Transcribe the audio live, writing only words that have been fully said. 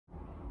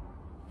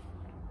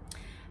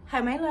Hi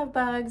my love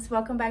bugs,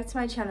 welcome back to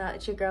my channel.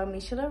 It's your girl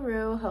Misha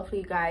Larue.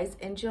 Hopefully you guys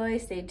enjoy,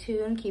 stay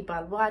tuned, keep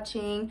on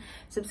watching,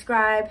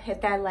 subscribe,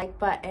 hit that like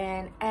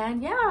button,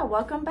 and yeah,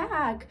 welcome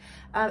back.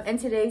 In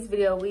today's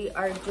video we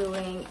are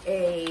doing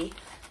a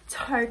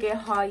Target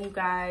haul, you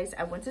guys.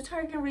 I went to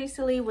Target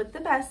recently with the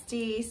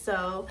bestie,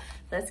 so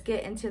let's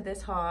get into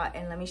this haul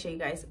and let me show you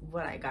guys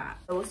what I got.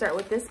 So we'll start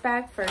with this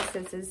bag first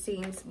since it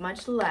seems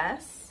much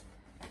less.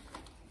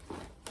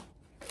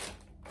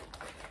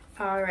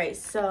 All right,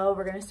 so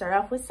we're gonna start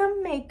off with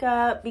some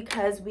makeup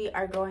because we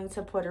are going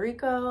to Puerto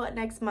Rico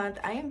next month.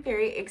 I am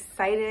very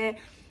excited.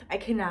 I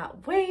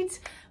cannot wait.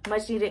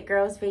 Much needed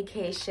girls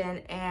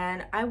vacation,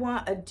 and I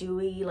want a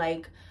dewy,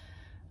 like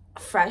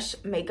fresh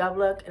makeup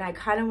look, and I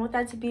kind of want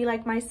that to be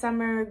like my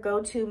summer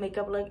go-to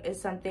makeup look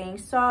is something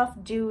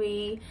soft,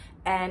 dewy,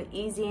 and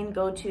easy and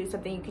go-to,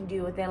 something you can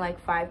do within like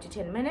 5 to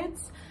 10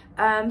 minutes.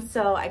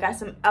 So I got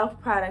some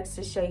e.l.f. products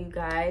to show you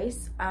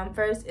guys.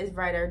 First is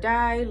Ride or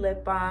Die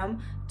Lip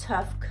Balm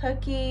Tough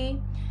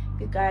Cookie.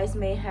 You guys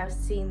may have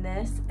seen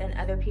this in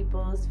other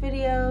people's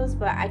videos,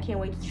 but I can't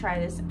wait to try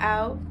this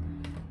out.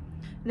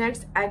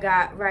 Next, I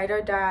got Ride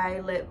or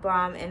Die Lip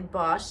Balm in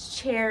Boss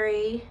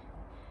Cherry.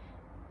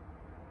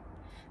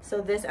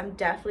 So this I'm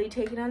definitely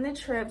taking on the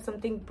trip.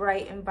 Something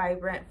bright and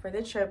vibrant for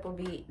the trip will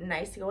be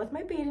nice to go with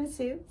my bathing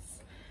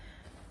suits,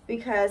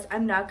 because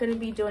I'm not going to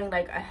be doing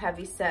like a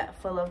heavy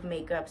set full of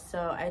makeup. So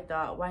I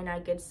thought, why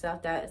not get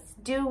stuff that's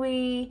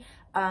dewy,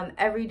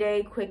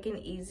 everyday, quick and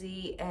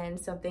easy, and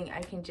something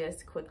I can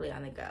just quickly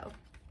on the go.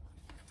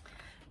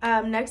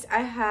 Next, I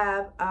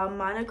have a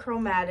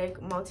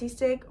monochromatic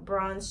multi-stick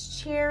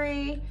bronze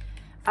cherry.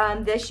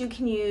 This you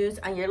can use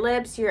on your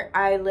lips, your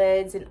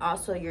eyelids, and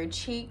also your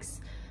cheeks.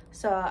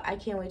 So I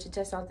can't wait to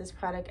test out this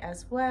product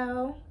as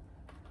well.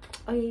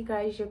 Oh yeah, you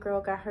guys, your girl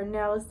got her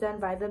nails done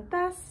by the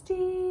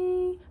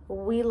bestie.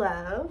 We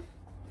love.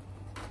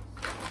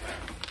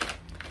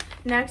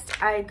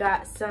 Next, I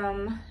got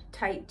some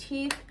tight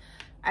teeth.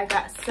 I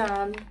got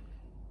some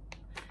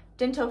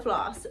dental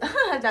floss.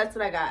 That's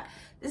what I got.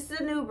 This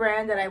is a new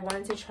brand that I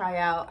wanted to try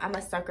out. I'm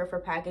a sucker for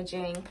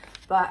packaging,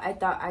 but I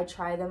thought I'd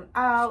try them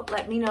out.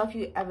 Let me know if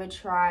you ever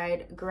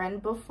tried Grin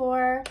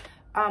before.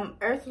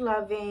 Earth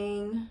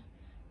loving,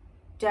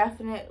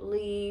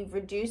 definitely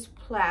reduced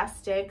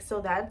plastic,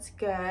 so that's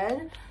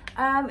good.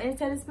 And it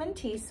said it's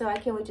minty, so I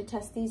can't wait to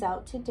test these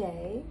out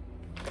today.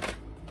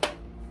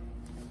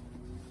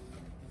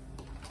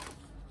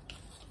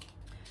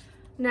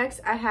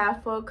 Next, I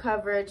have Full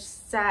Coverage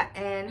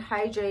Satin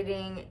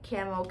Hydrating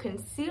Camo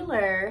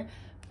Concealer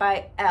by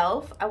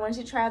e.l.f. I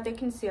wanted to try out their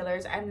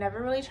concealers. I've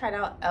never really tried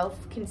out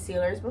e.l.f.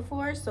 concealers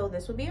before, so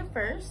this will be a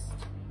first.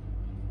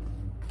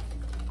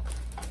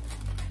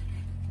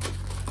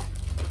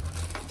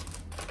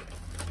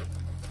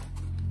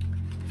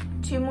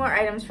 Two more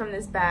items from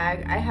this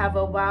bag. I have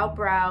a Wow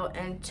Brow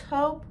and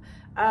Taupe.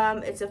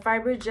 It's a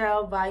fiber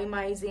gel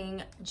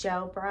volumizing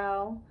gel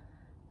brow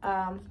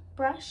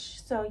brush.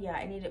 So yeah,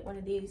 I needed one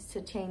of these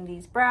to tame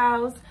these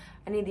brows.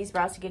 I need these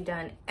brows to get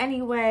done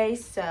anyway,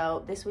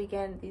 so this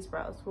weekend these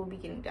brows will be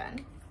getting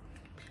done.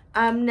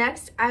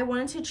 Next, I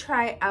wanted to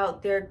try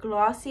out their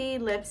glossy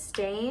lip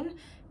stain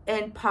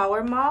in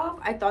Power Mauve.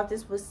 I thought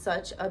this was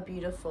such a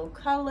beautiful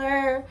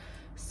color,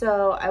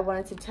 so I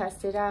wanted to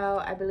test it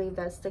out. I believe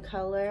that's the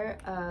color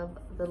of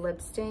the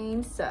lip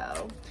stain,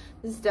 so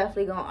this is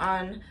definitely going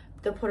on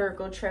the Puerto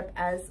Rico trip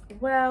as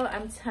well.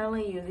 I'm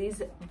telling you,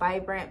 these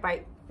vibrant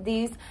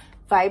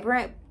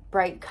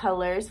bright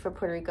colors for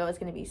Puerto Rico is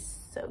going to be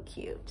so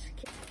cute.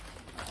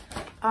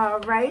 All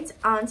right,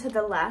 on to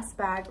the last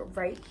bag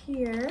right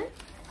here.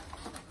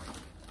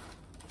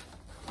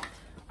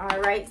 All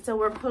right, so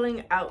we're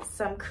pulling out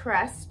some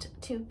Crest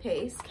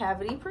toothpaste,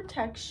 cavity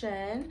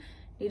protection.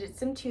 Needed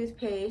some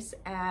toothpaste,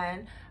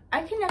 and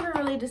I can never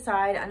really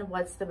decide on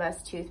what's the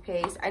best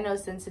toothpaste. I know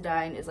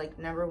Sensodyne is like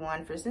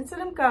 #1 for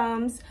sensitive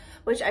gums,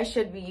 which I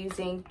should be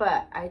using,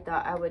 but I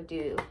thought I would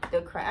do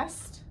the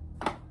Crest.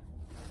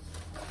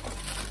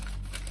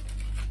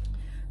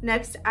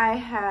 Next, I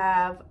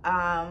have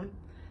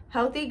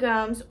Healthy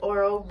Gums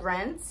Oral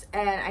Rinse,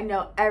 and I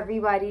know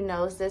everybody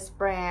knows this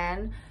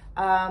brand.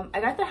 I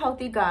got the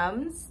Healthy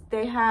Gums.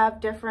 They have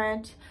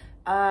different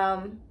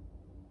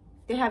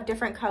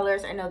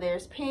colors. I know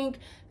there's pink,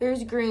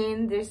 there's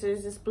green, there's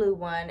this blue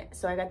one.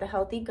 So I got the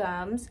Healthy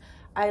Gums.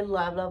 I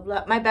love, love,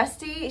 love. My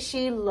bestie,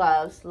 she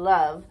loves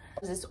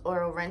this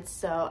oral rinse,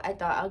 so I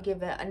thought I'll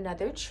give it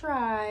another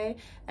try.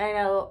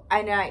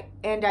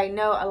 And I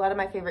know a lot of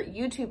my favorite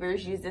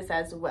YouTubers use this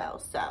as well.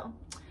 So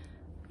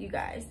you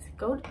guys,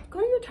 go to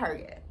your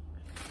Target.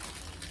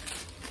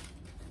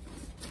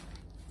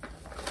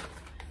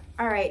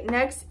 All right,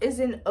 next is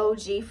an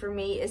OG for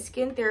me. It's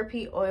Skin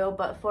Therapy Oil,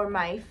 but for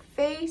my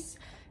face.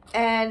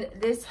 And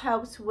this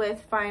helps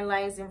with fine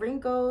lines and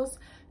wrinkles,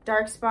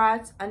 dark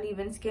spots,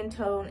 uneven skin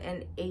tone,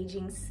 and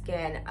aging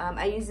skin.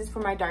 I use this for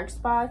my dark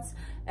spots,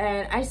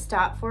 and I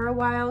stopped for a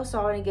while, so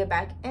I want to get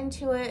back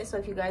into it. So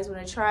if you guys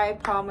want to try,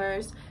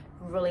 Palmer's,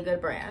 really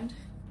good brand.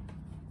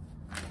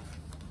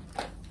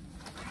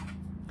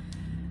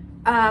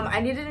 I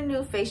needed a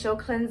new facial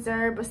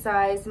cleanser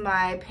besides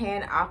my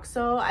Pan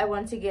Oxo. I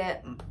want to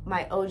get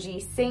my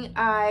OG St.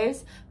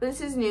 Ives, but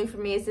this is new for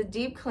me. It's a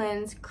deep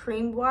cleanse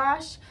cream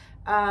wash.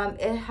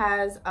 It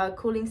has a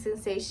cooling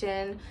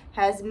sensation,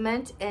 has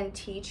mint and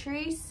tea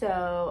tree,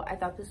 so I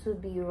thought this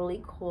would be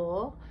really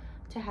cool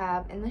to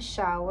have in the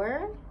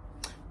shower.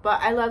 But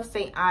I love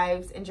St.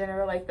 Ives in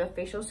general, like the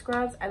facial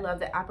scrubs. I love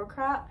the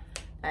apricot.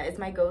 That is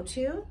my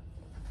go-to.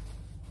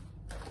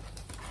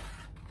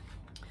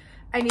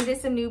 I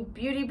needed some new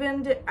beauty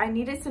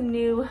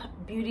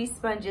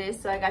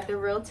sponges, so I got the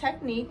Real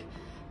Technique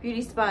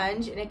beauty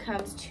sponge, and it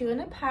comes 2 in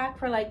a pack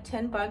for like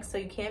 10 bucks, so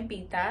you can't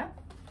beat that.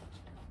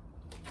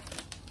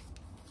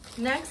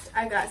 Next,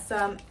 I got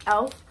some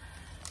e.l.f.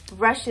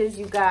 brushes,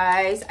 you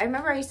guys. I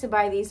remember I used to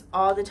buy these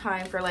all the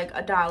time for like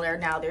 $1.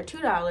 Now they're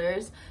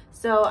 $2.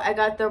 So I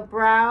got the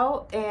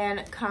brow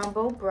and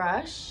combo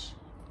brush.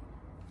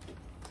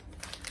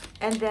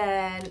 And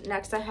then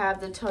next I have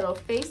the total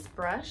face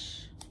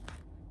brush.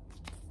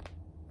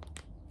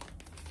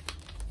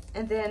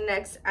 And then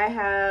next I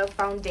have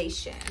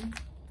foundation.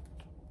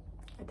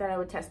 I thought I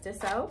would test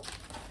this out.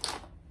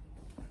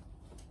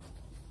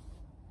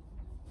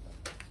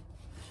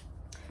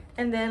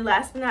 And then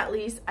last but not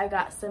least, I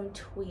got some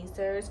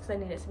tweezers because I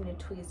needed some new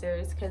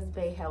tweezers because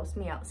they helps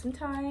me out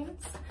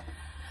sometimes.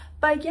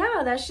 But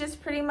yeah, that's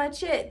just pretty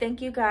much it.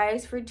 Thank you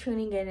guys for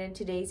tuning in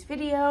today's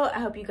video. I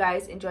hope you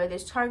guys enjoy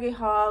this Target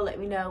haul. Let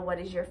me know what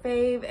is your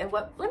fave and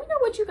let me know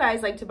what you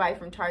guys like to buy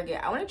from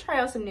Target. I want to try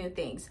out some new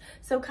things.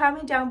 So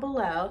comment down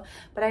below.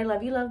 But I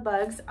love you, love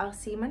bugs. I'll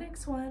see you in my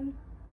next one.